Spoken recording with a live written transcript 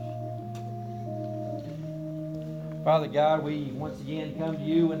Father God, we once again come to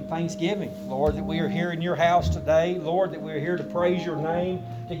you in thanksgiving, Lord, that we are here in your house today. Lord, that we are here to praise your name,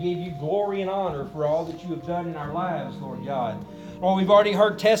 to give you glory and honor for all that you have done in our lives, Lord God. Lord, we've already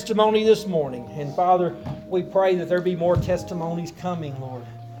heard testimony this morning. And Father, we pray that there be more testimonies coming, Lord.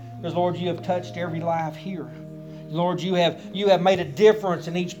 Because, Lord, you have touched every life here. Lord, you have made a difference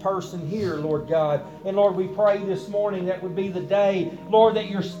in each person here, Lord God. And Lord, we pray this morning that would be the day, Lord, that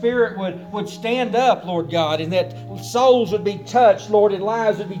your Spirit would stand up, Lord God, and that souls would be touched, Lord, and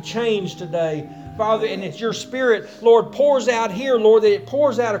lives would be changed today. Father, and it's your Spirit, Lord, pours out here, Lord, that it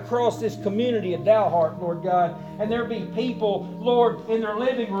pours out across this community of Dalhart, Lord God. And there be people, Lord, in their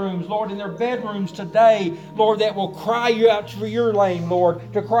living rooms, Lord, in their bedrooms today, Lord, that will cry out for your name,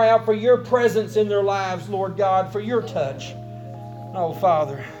 Lord, to cry out for your presence in their lives, Lord God, for your touch. Oh,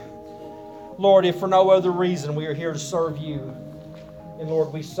 Father, Lord, if for no other reason, we are here to serve you. And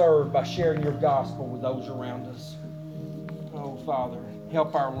Lord, we serve by sharing your gospel with those around us. Oh, Father,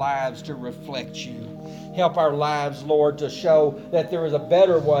 help our lives to reflect you. Help our lives, Lord, to show that there is a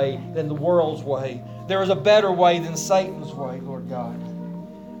better way than the world's way. There is a better way than Satan's way, Lord God.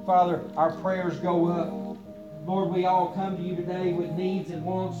 Father, our prayers go up. Lord, we all come to you today with needs and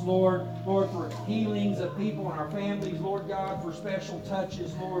wants, Lord. Lord, for healings of people in our families, Lord God, for special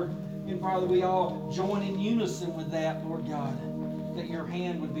touches, Lord. And Father, we all join in unison with that, Lord God, that your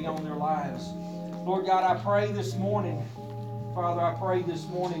hand would be on their lives. Lord God, I pray this morning, Father, I pray this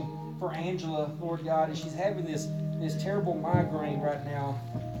morning for Angela, Lord God, as she's having this terrible migraine right now.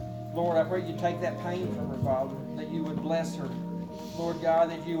 Lord, I pray you take that pain from her, Father, that you would bless her. Lord God,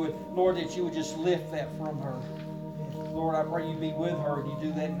 that you would just lift that from her. Lord, I pray you be with her and you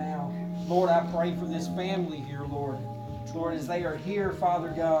do that now. Lord, I pray for this family here, Lord. Lord, as they are here, Father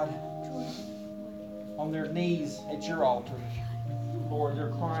God, on their knees at your altar. Lord,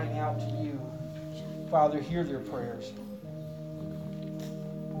 they're crying out to you. Father, hear their prayers.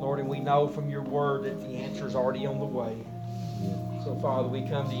 Lord, and we know from your word that the answer is already on the way. So, Father, we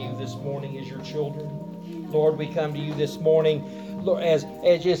come to you this morning as your children. Lord, we come to you this morning as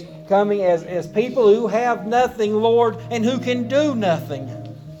just coming as people who have nothing, Lord, and who can do nothing.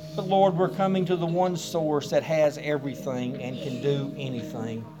 But, Lord, we're coming to the one source that has everything and can do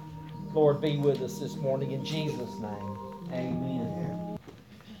anything. Lord, be with us this morning in Jesus' name. Amen.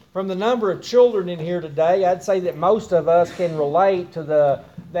 From the number of children in here today, I'd say that most of us can relate to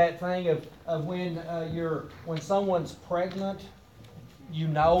that thing of when someone's pregnant, you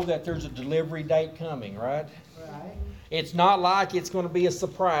know that there's a delivery date coming, right? Right. It's not like it's going to be a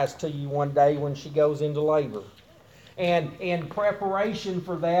surprise to you one day when she goes into labor. And in preparation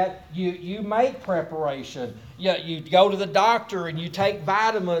for that, you make preparation. You go to the doctor and you take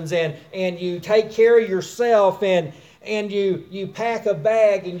vitamins and you take care of yourself and you pack a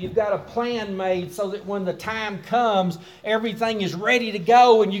bag and you've got a plan made so that when the time comes, everything is ready to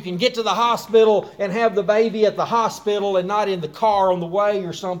go and you can get to the hospital and have the baby at the hospital and not in the car on the way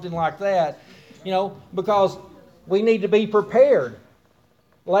or something like that. You know, because we need to be prepared.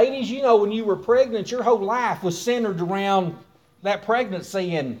 Ladies, you know, when you were pregnant, your whole life was centered around that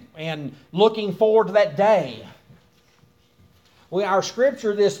pregnancy and looking forward to that day. Well, our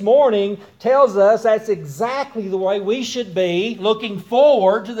scripture this morning tells us that's exactly the way we should be looking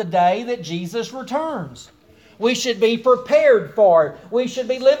forward to the day that Jesus returns. We should be prepared for it. We should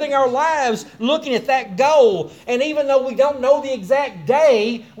be living our lives looking at that goal. And even though we don't know the exact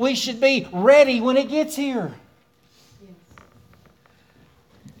day, we should be ready when it gets here.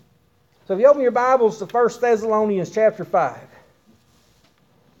 So if you open your Bibles to 1 Thessalonians chapter 5.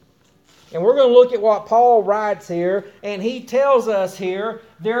 And we're going to look at what Paul writes here. And he tells us here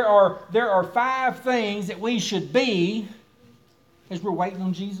there are 5 things that we should be as we're waiting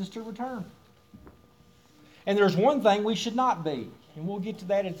on Jesus to return. And there's one thing we should not be. And we'll get to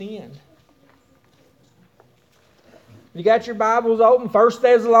that at the end. You got your Bibles open, 1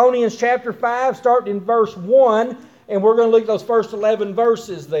 Thessalonians chapter 5, starting in verse 1. And we're going to look at those first 11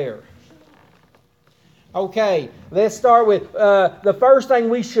 verses there. Okay, let's start with the first thing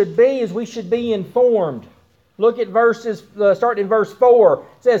we should be is we should be informed. Look at verses, starting in verse 4.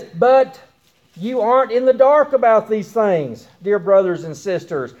 It says, "But you aren't in the dark about these things, dear brothers and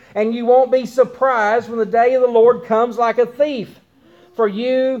sisters, and you won't be surprised when the day of the Lord comes like a thief. For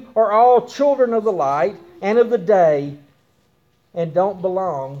you are all children of the light and of the day, and don't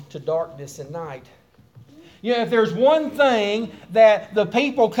belong to darkness and night." You know, if there's one thing that the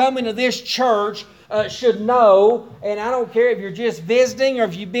people coming to this church should know, and I don't care if you're just visiting or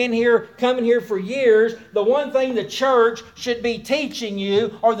if you've been here, coming here for years, the one thing the church should be teaching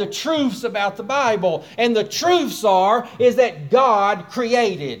you are the truths about the Bible. And the truths is that God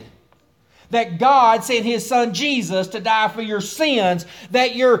created. that God sent His Son Jesus to die for your sins,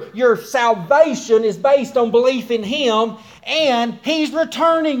 that your salvation is based on belief in Him, and He's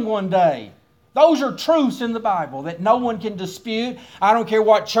returning one day. Those are truths in the Bible that no one can dispute. I don't care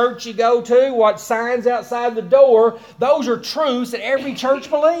what church you go to, what signs outside the door. Those are truths that every church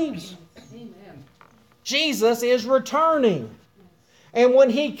believes. Amen. Jesus is returning. And when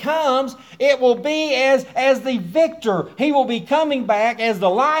He comes, it will be as the victor. He will be coming back as the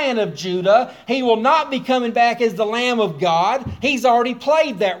Lion of Judah. He will not be coming back as the Lamb of God. He's already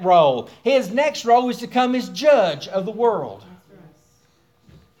played that role. His next role is to come as judge of the world.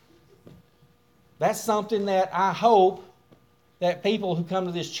 That's something that I hope that people who come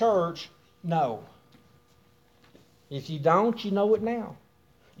to this church know. If you don't, you know it now.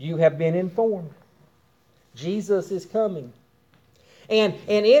 You have been informed. Jesus is coming. And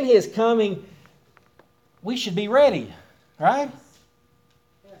in His coming, we should be ready, right?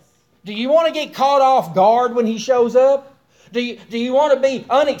 Yes. Do you want to get caught off guard when He shows up? Do you want to be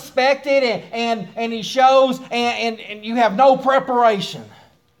unexpected and He shows and you have no preparation?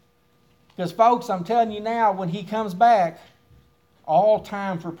 Because folks, I'm telling you now, when He comes back, all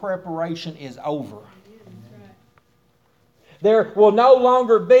time for preparation is over. There will no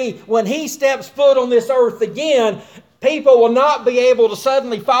longer be, when He steps foot on this earth again, people will not be able to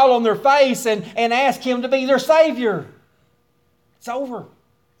suddenly fall on their face and ask Him to be their Savior. It's over.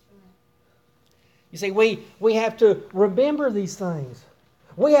 You see, we have to remember these things.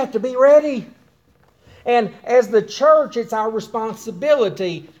 We have to be ready. And as the church, it's our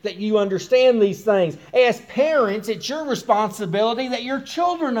responsibility that you understand these things. As parents, it's your responsibility that your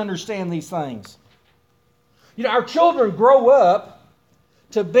children understand these things. You know, our children grow up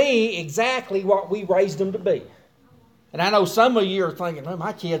to be exactly what we raised them to be. And I know some of you are thinking, oh,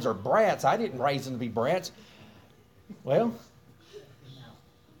 my kids are brats. I didn't raise them to be brats. Well,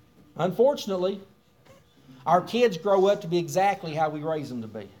 unfortunately, our kids grow up to be exactly how we raise them to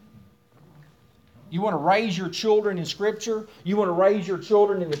be. You want to raise your children in Scripture? You want to raise your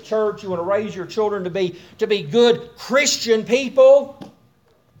children in the church? You want to raise your children to be good Christian people?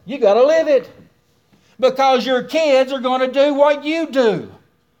 You got to live it. Because your kids are going to do what you do.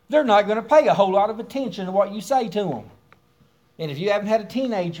 They're not going to pay a whole lot of attention to what you say to them. And if you haven't had a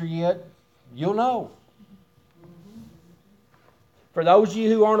teenager yet, you'll know. For those of you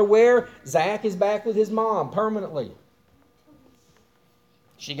who aren't aware, Zach is back with his mom permanently.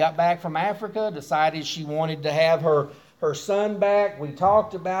 She got back from Africa, decided she wanted to have her son back. We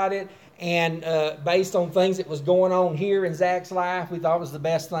talked about it. And based on things that was going on here in Zach's life, we thought it was the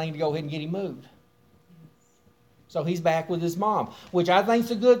best thing to go ahead and get him moved. So he's back with his mom, which I think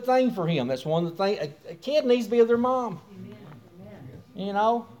is a good thing for him. That's one of the things. A kid needs to be with their mom. Amen. You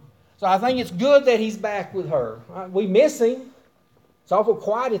know? So I think it's good that he's back with her. We miss him. It's awful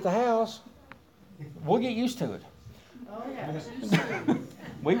quiet at the house. We'll get used to it. Oh, yeah.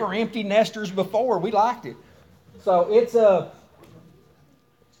 We were empty nesters before. We liked it. So it's a...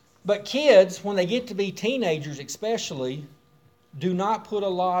 But kids, when they get to be teenagers especially, do not put a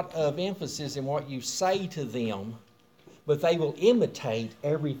lot of emphasis in what you say to them, but they will imitate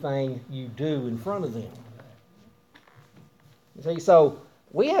everything you do in front of them. You see, so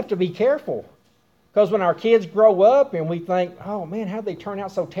we have to be careful. Because when our kids grow up and we think, oh man, how'd they turn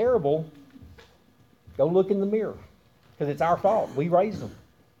out so terrible? Go look in the mirror. Because it's our fault. We raised them.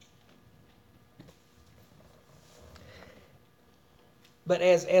 But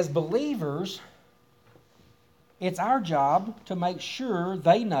as believers, it's our job to make sure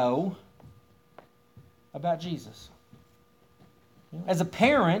they know about Jesus. As a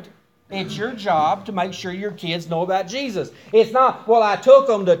parent, it's your job to make sure your kids know about Jesus. It's not, well, I took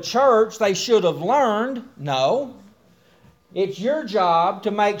them to church, they should have learned. No. It's your job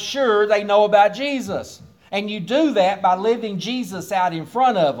to make sure they know about Jesus. And you do that by living Jesus out in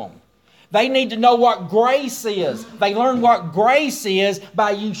front of them. They need to know what grace is. They learn what grace is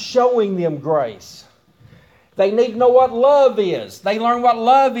by you showing them grace. They need to know what love is. They learn what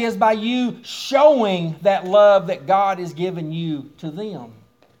love is by you showing that love that God has given you to them.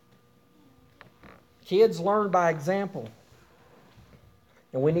 Kids learn by example.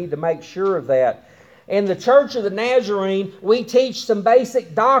 And we need to make sure of that. In the Church of the Nazarene, we teach some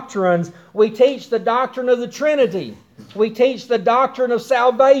basic doctrines. We teach the doctrine of the Trinity. We teach the doctrine of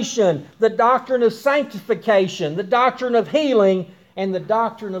salvation, the doctrine of sanctification, the doctrine of healing, and the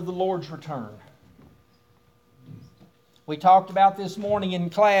doctrine of the Lord's return. We talked about this morning in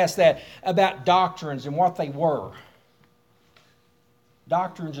class about doctrines and what they were.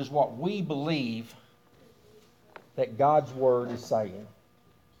 Doctrines is what we believe that God's Word is saying.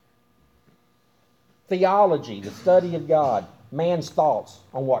 Theology, the study of God. man's thoughts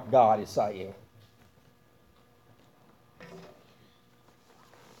on what God is saying.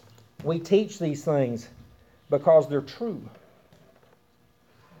 We teach these things because they're true.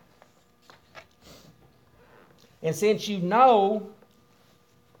 And since you know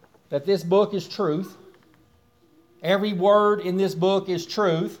that this book is truth, every word in this book is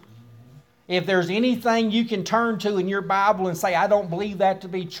truth, if there's anything you can turn to in your Bible and say, I don't believe that to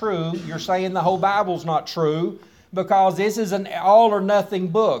be true, you're saying the whole Bible's not true, because this is an all or nothing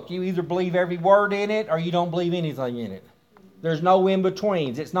book. You either believe every word in it or you don't believe anything in it. There's no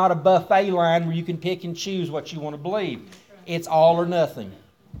in-betweens. It's not a buffet line where you can pick and choose what you want to believe. It's all or nothing.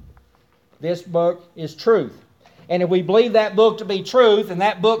 This book is truth. And if we believe that book to be truth, and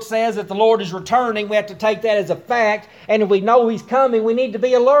that book says that the Lord is returning, we have to take that as a fact. And if we know He's coming, we need to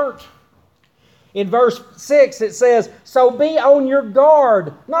be alert. In verse 6 it says, so be on your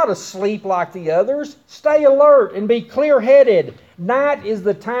guard, not asleep like the others. Stay alert and be clear-headed. Night is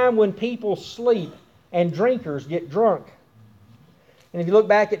the time when people sleep and drinkers get drunk. And if you look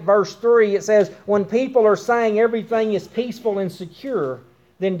back at verse 3, it says, when people are saying everything is peaceful and secure,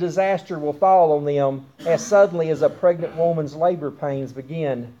 then disaster will fall on them as suddenly as a pregnant woman's labor pains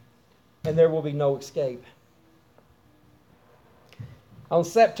begin, and there will be no escape. On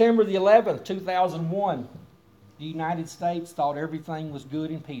September the 11th, 2001, the United States thought everything was good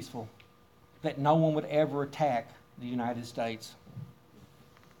and peaceful, that no one would ever attack the United States.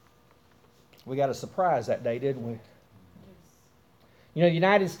 We got a surprise that day, didn't we? You know, the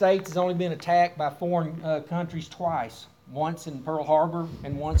United States has only been attacked by foreign countries twice, once in Pearl Harbor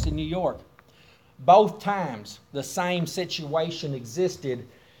and once in New York. Both times the same situation existed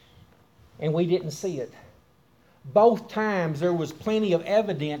and we didn't see it. Both times there was plenty of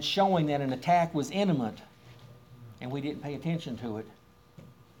evidence showing that an attack was imminent and we didn't pay attention to it.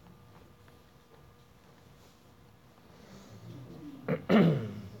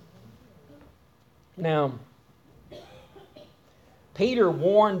 Now, Peter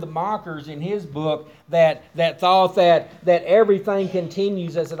warned the mockers in his book that thought that everything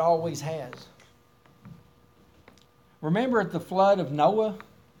continues as it always has. Remember at the flood of Noah?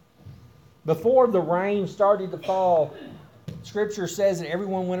 Before the rain started to fall, Scripture says that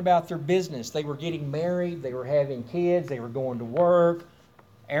everyone went about their business. They were getting married, they were having kids, they were going to work.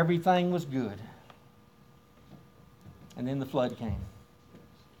 Everything was good. And then the flood came.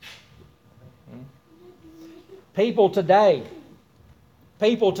 People today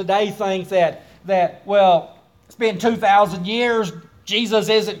think that well, it's been 2,000 years, Jesus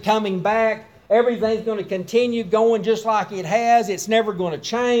isn't coming back, everything's going to continue going just like it has, it's never going to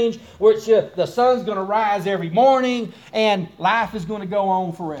change, the sun's going to rise every morning, and life is going to go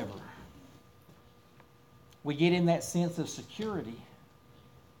on forever. We get in that sense of security,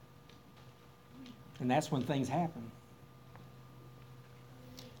 and that's when things happen.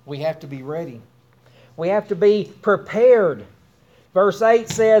 We have to be ready. We have to be prepared. Verse 8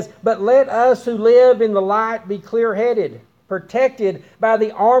 says, but let us who live in the light be clear-headed, protected by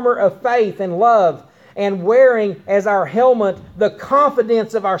the armor of faith and love, and wearing as our helmet the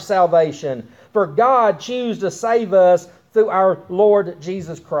confidence of our salvation. For God chose to save us through our Lord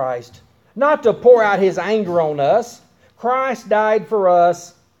Jesus Christ, not to pour out His anger on us. Christ died for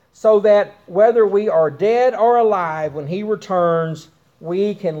us so that whether we are dead or alive, when He returns,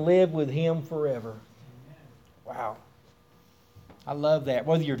 we can live with Him forever. Wow. I love that.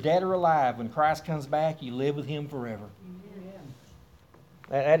 Whether you're dead or alive, when Christ comes back, you live with Him forever.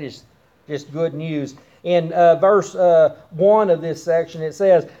 That is just good news. In verse 1 of this section, it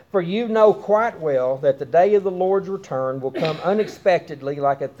says, for you know quite well that the day of the Lord's return will come unexpectedly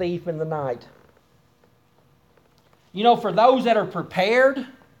like a thief in the night. You know, for those that are prepared,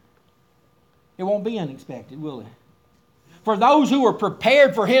 it won't be unexpected, will it? For those who are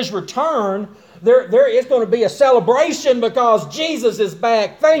prepared for His return, there is going to be a celebration because Jesus is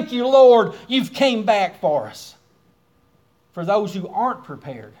back. Thank you, Lord, you've came back for us. For those who aren't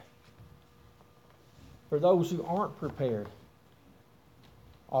prepared,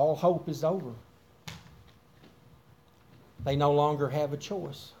 all hope is over. They no longer have a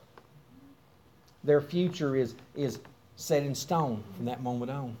choice. Their future is set in stone from that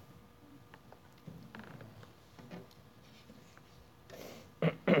moment on.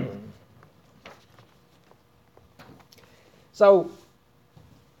 So,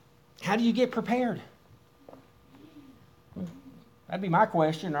 how do you get prepared? That'd be my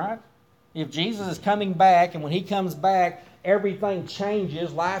question, right? If Jesus is coming back, and when He comes back, everything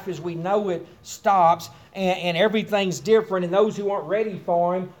changes, life as we know it stops, and everything's different, and those who aren't ready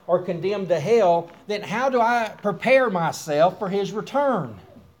for Him are condemned to hell, then how do I prepare myself for His return?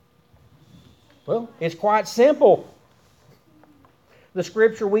 Well, it's quite simple. The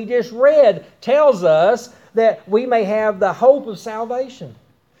scripture we just read tells us that we may have the hope of salvation.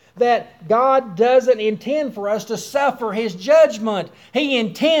 That God doesn't intend for us to suffer His judgment. He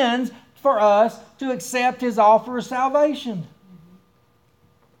intends for us to accept His offer of salvation.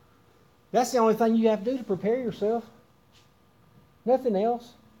 That's the only thing you have to do to prepare yourself. Nothing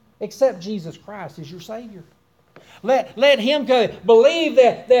else. Except Jesus Christ is your Savior. Let Him go. Believe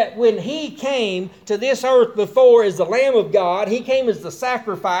that when He came to this earth before as the Lamb of God, He came as the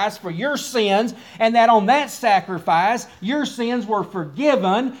sacrifice for your sins, and that on that sacrifice, your sins were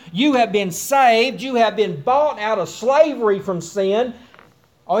forgiven. You have been saved. You have been bought out of slavery from sin.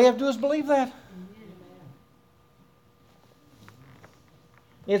 All you have to do is believe that.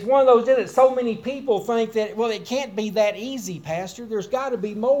 It's one of those that so many people think that, well, it can't be that easy, Pastor. There's got to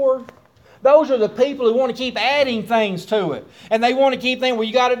be more. Those are the people who want to keep adding things to it. And they want to keep thinking, well,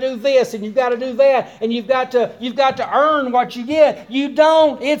 you got to do this and you've got to do that and you've got to earn what you get. You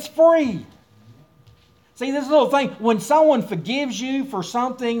don't. It's free. See, this little thing, when someone forgives you for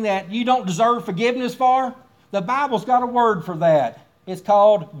something that you don't deserve forgiveness for, the Bible's got a word for that. It's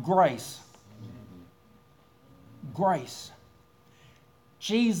called grace. Grace.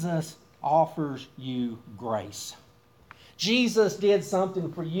 Jesus offers you grace. Jesus did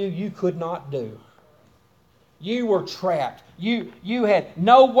something for you you could not do. You were trapped. You had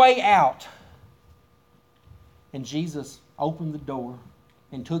no way out. And Jesus opened the door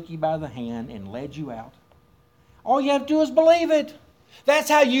and took you by the hand and led you out. All you have to do is believe it. That's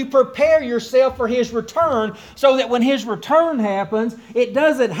how you prepare yourself for His return, so that when His return happens, it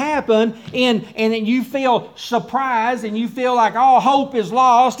doesn't happen and you feel surprised and you feel like all hope is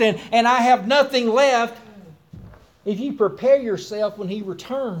lost and I have nothing left. If you prepare yourself when He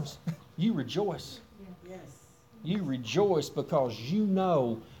returns, you rejoice. Yes. You rejoice because you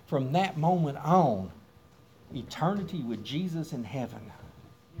know from that moment on, eternity with Jesus in heaven.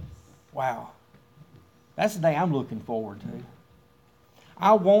 Yes. Wow. That's the day I'm looking forward to.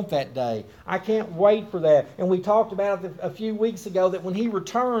 I want that day. I can't wait for that. And we talked about it a few weeks ago that when He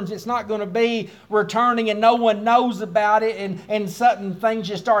returns, it's not going to be returning and no one knows about it and sudden things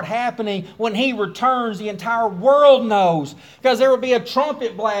just start happening. When He returns, the entire world knows. Because there will be a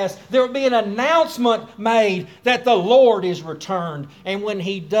trumpet blast. There will be an announcement made that the Lord is returned. And when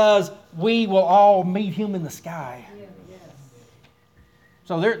He does, we will all meet Him in the sky.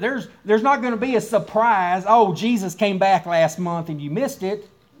 So there's not going to be a surprise, oh, Jesus came back last month and you missed it.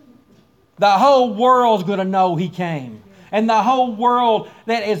 The whole world's going to know He came. And the whole world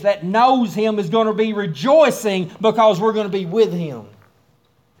that knows Him is going to be rejoicing because we're going to be with Him.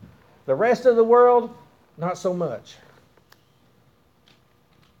 The rest of the world, not so much.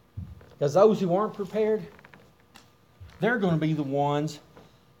 Because those who aren't prepared, they're going to be the ones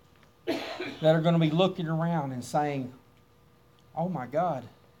that are going to be looking around and saying, oh my God,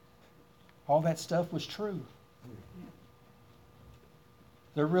 all that stuff was true.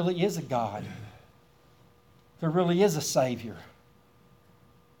 There really is a God. There really is a Savior.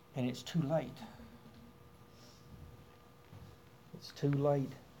 And it's too late. It's too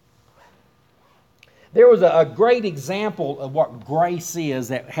late. There was a great example of what grace is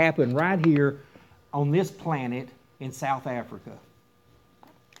that happened right here on this planet in South Africa.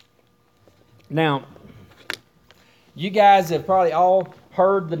 Now, you guys have probably all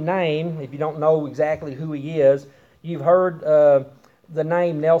heard the name, if you don't know exactly who he is, you've heard the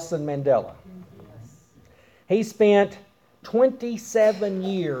name Nelson Mandela. He spent 27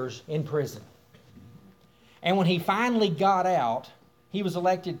 years in prison. And when he finally got out, he was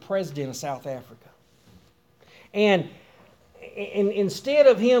elected president of South Africa. And instead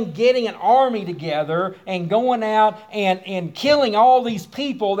of him getting an army together and going out and killing all these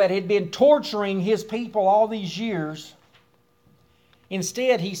people that had been torturing his people all these years,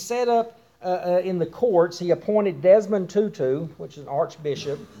 instead he set up in the courts, he appointed Desmond Tutu, which is an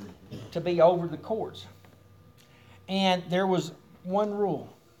archbishop, to be over the courts. And there was one rule.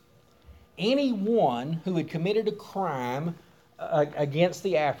 Anyone who had committed a crime against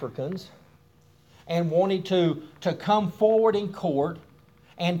the Africans and wanted to come forward in court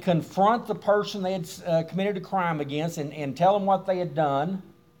and confront the person they had committed a crime against and tell them what they had done,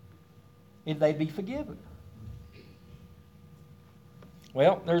 they'd be forgiven.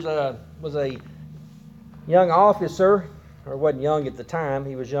 Well, was a young officer, or wasn't young at the time,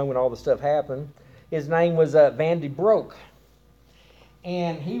 he was young when all the stuff happened. His name was Van den Broek.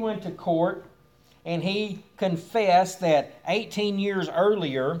 And he went to court and he confessed that 18 years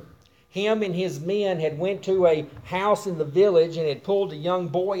earlier, him and his men had went to a house in the village and had pulled a young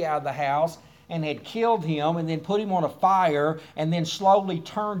boy out of the house and had killed him and then put him on a fire and then slowly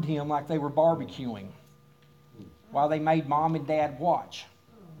turned him like they were barbecuing. while they made Mom and Dad watch.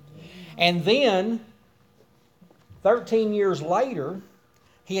 And then, 13 years later,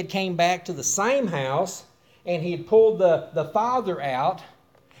 he had came back to the same house, and he had pulled the father out,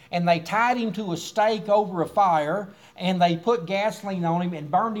 and they tied him to a stake over a fire, and they put gasoline on him and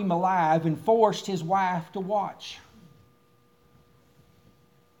burned him alive and forced his wife to watch.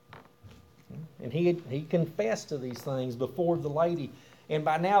 And he confessed to these things before the lady. And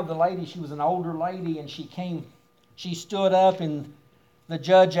by now the lady, she was an older lady, and she stood up, and the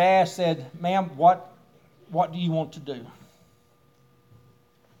judge said, "Ma'am, what do you want to do?"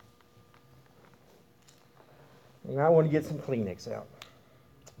 And I want to get some Kleenex out.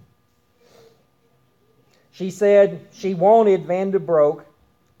 She said she wanted Van der Broek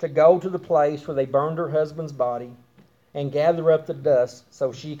to go to the place where they burned her husband's body and gather up the dust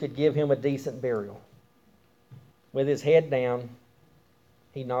so she could give him a decent burial. With his head down,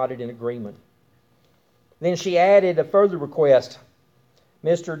 he nodded in agreement. Then she added a further request.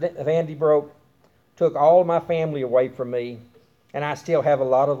 Mr. Van der Broek took all my family away from me, and I still have a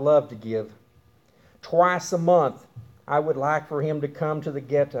lot of love to give. Twice a month, I would like for him to come to the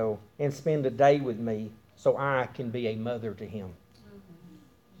ghetto and spend a day with me so I can be a mother to him.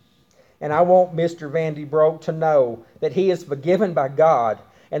 And I want Mr. Van der Broek to know that he is forgiven by God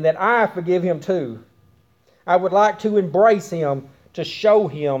and that I forgive him too. I would like to embrace him to show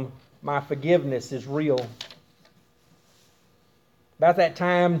him my forgiveness is real. About that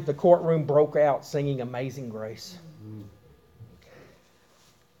time, the courtroom broke out singing Amazing Grace.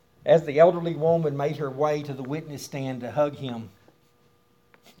 As the elderly woman made her way to the witness stand to hug him,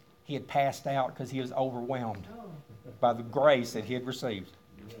 he had passed out because he was overwhelmed by the grace that he had received.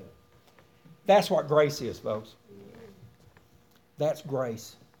 That's what grace is, folks. That's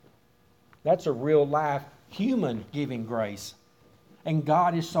grace. That's a real life, human giving grace. And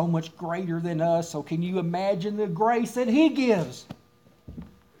God is so much greater than us, so can you imagine the grace that He gives?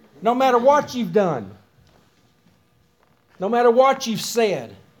 No matter what you've done, no matter what you've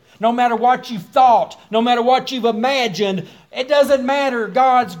said, no matter what you've thought, no matter what you've imagined, it doesn't matter.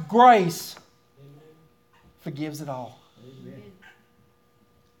 God's grace forgives it all.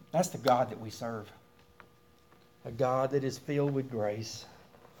 That's the God that we serve. A God that is filled with grace.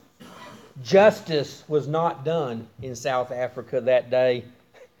 Justice was not done in South Africa that day,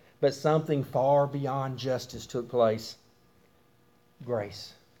 but something far beyond justice took place.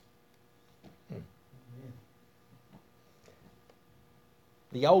 Grace.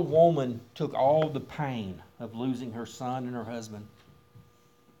 The old woman took all the pain of losing her son and her husband.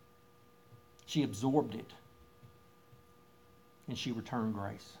 She absorbed it. And she returned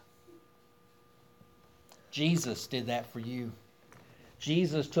grace. Jesus did that for you.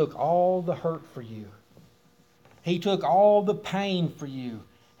 Jesus took all the hurt for you. He took all the pain for you.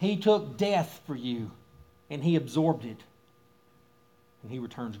 He took death for you. And He absorbed it. And He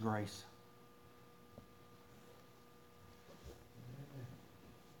returns grace.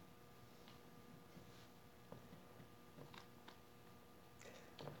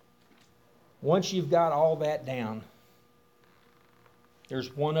 Once you've got all that down,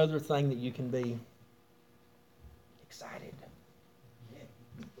 there's one other thing that you can be. Excited.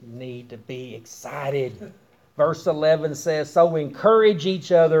 You need to be excited. Verse 11 says, "So encourage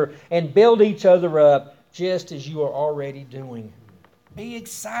each other and build each other up, just as you are already doing." Be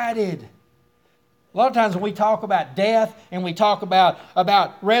excited. A lot of times when we talk about death and we talk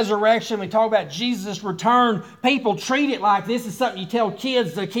about resurrection, we talk about Jesus' return, people treat it like this is something you tell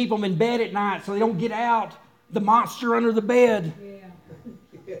kids to keep them in bed at night so they don't get out, the monster under the bed.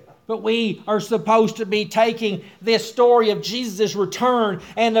 Yeah. But we are supposed to be taking this story of Jesus' return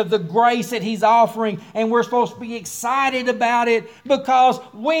and of the grace that He's offering, and we're supposed to be excited about it because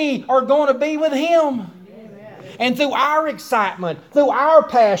we are going to be with Him. Amen. And through our excitement, through our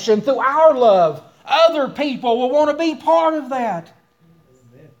passion, through our love, other people will want to be part of that.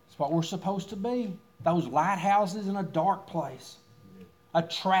 That's what we're supposed to be. Those lighthouses in a dark place.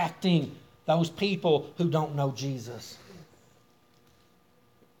 Attracting those people who don't know Jesus.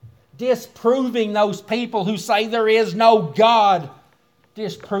 Disproving those people who say there is no God.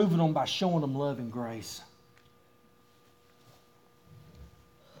 Disproving them by showing them love and grace.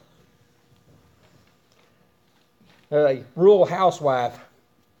 A rural housewife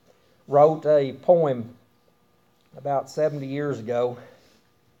wrote a poem about 70 years ago.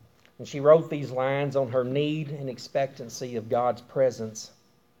 And she wrote these lines on her need and expectancy of God's presence.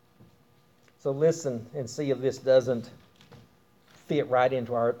 So listen and see if this doesn't fit right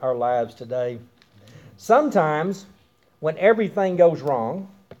into our lives today. Sometimes, when everything goes wrong,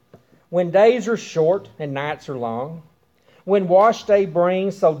 when days are short and nights are long, when wash day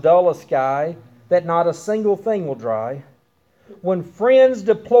brings so dull a sky that not a single thing will dry. When friends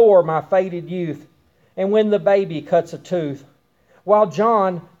deplore my faded youth, and when the baby cuts a tooth, while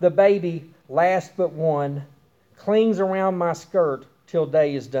John, the baby, last but one, clings around my skirt till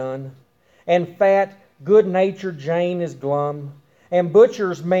day is done, and fat, good-natured Jane is glum, and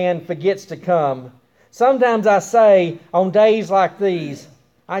butcher's man forgets to come. Sometimes I say, on days like these,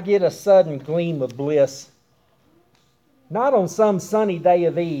 I get a sudden gleam of bliss. Not on some sunny day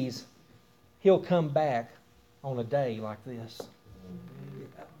of ease. He'll come back on a day like this.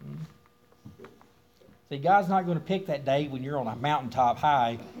 See, God's not going to pick that day when you're on a mountaintop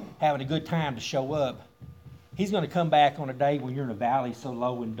high having a good time to show up. He's going to come back on a day when you're in a valley so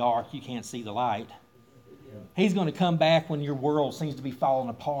low and dark you can't see the light. He's going to come back when your world seems to be falling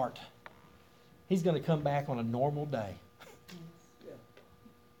apart. He's going to come back on a normal day.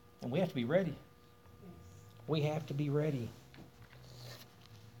 And we have to be ready. We have to be ready.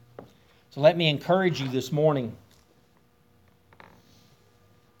 So let me encourage you this morning.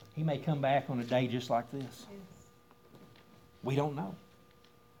 He may come back on a day just like this. We don't know.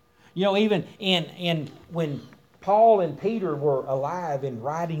 You know, even in when Paul and Peter were alive and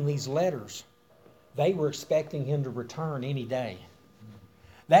writing these letters, they were expecting him to return any day.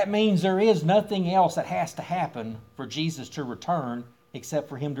 That means there is nothing else that has to happen for Jesus to return except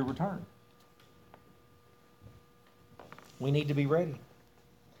for him to return. We need to be ready.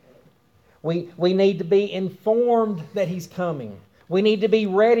 We need to be informed that he's coming. We need to be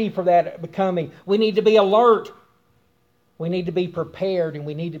ready for that coming. We need to be alert. We need to be prepared, and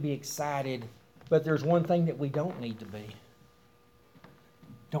we need to be excited. But there's one thing that we don't need to be.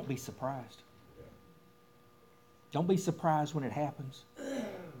 Don't be surprised. Don't be surprised when it happens.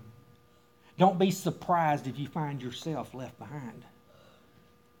 Don't be surprised if you find yourself left behind.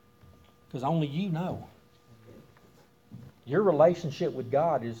 Because only you know. Your relationship with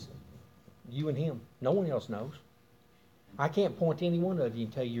God is you and him. No one else knows. I can't point to any one of you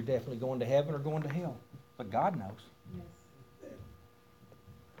and tell you you're definitely going to heaven or going to hell. But God knows. Yes.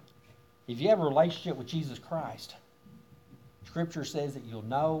 If you have a relationship with Jesus Christ, Scripture says that you'll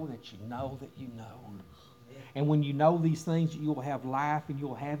know that you know that you know. And when you know these things, you will have life and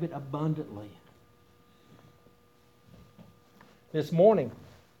you'll have it abundantly. This morning,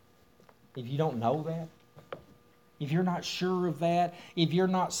 if you don't know that, if you're not sure of that, if you're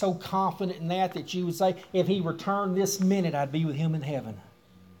not so confident in that you would say, if he returned this minute, I'd be with him in heaven,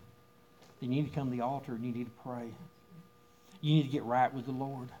 then you need to come to the altar and you need to pray. You need to get right with the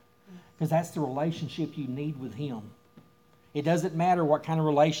Lord. Because that's the relationship you need with him. It doesn't matter what kind of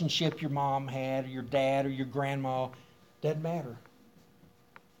relationship your mom had, or your dad, or your grandma. Doesn't matter.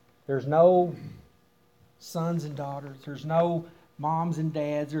 There's no sons and daughters. There's no moms and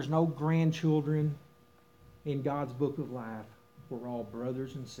dads. There's no grandchildren in God's book of life. We're all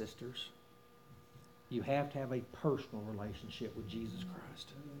brothers and sisters. You have to have a personal relationship with Jesus Christ.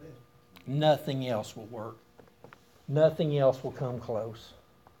 Nothing else will work. Nothing else will come close.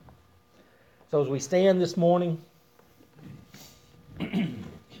 So as we stand this morning, if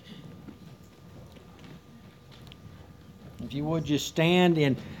you would just stand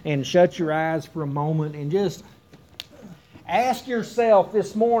and shut your eyes for a moment and just ask yourself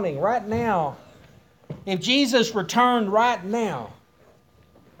this morning, right now, if Jesus returned right now,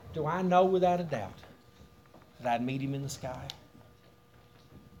 do I know without a doubt that I'd meet him in the sky?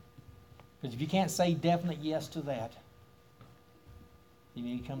 Because if you can't say definite yes to that, you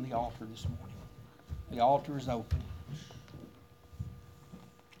need to come to the altar this morning. The altar is open.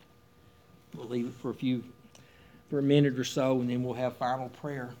 We'll leave it for a minute or so, and then we'll have final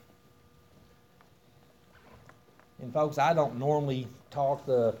prayer. And folks, I don't normally talk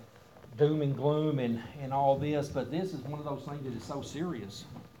the doom and gloom and all this, but this is one of those things that is so serious.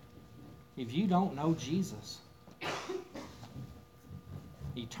 If you don't know Jesus,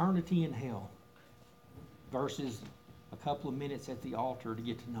 eternity in hell versus a couple of minutes at the altar to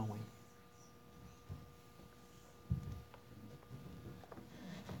get to know him.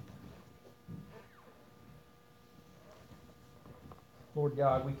 Lord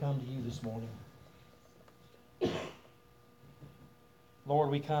God, we come to you this morning. Lord,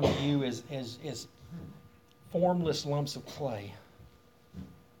 we come to you as formless lumps of clay.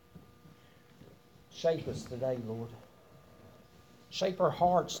 Shape us today, Lord. Shape our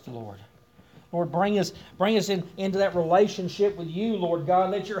hearts, Lord. Lord, bring us into that relationship with you, Lord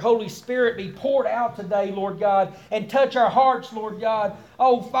God. Let your Holy Spirit be poured out today, Lord God, and touch our hearts, Lord God.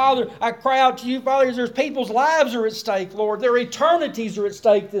 Oh, Father, I cry out to you, Father, as there's people's lives are at stake, Lord. Their eternities are at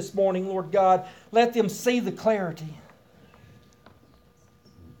stake this morning, Lord God. Let them see the clarity.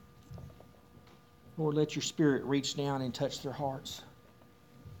 Lord, let your Spirit reach down and touch their hearts.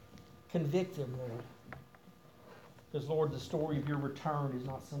 Convict them, Lord. Because, Lord, the story of your return is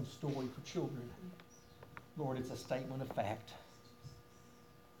not some story for children. Lord, it's a statement of fact.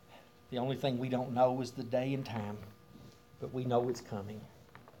 The only thing we don't know is the day and time, but we know it's coming.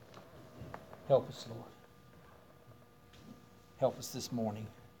 Help us, Lord. Help us this morning.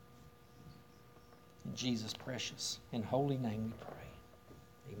 In Jesus' precious and holy name we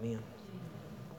pray. Amen.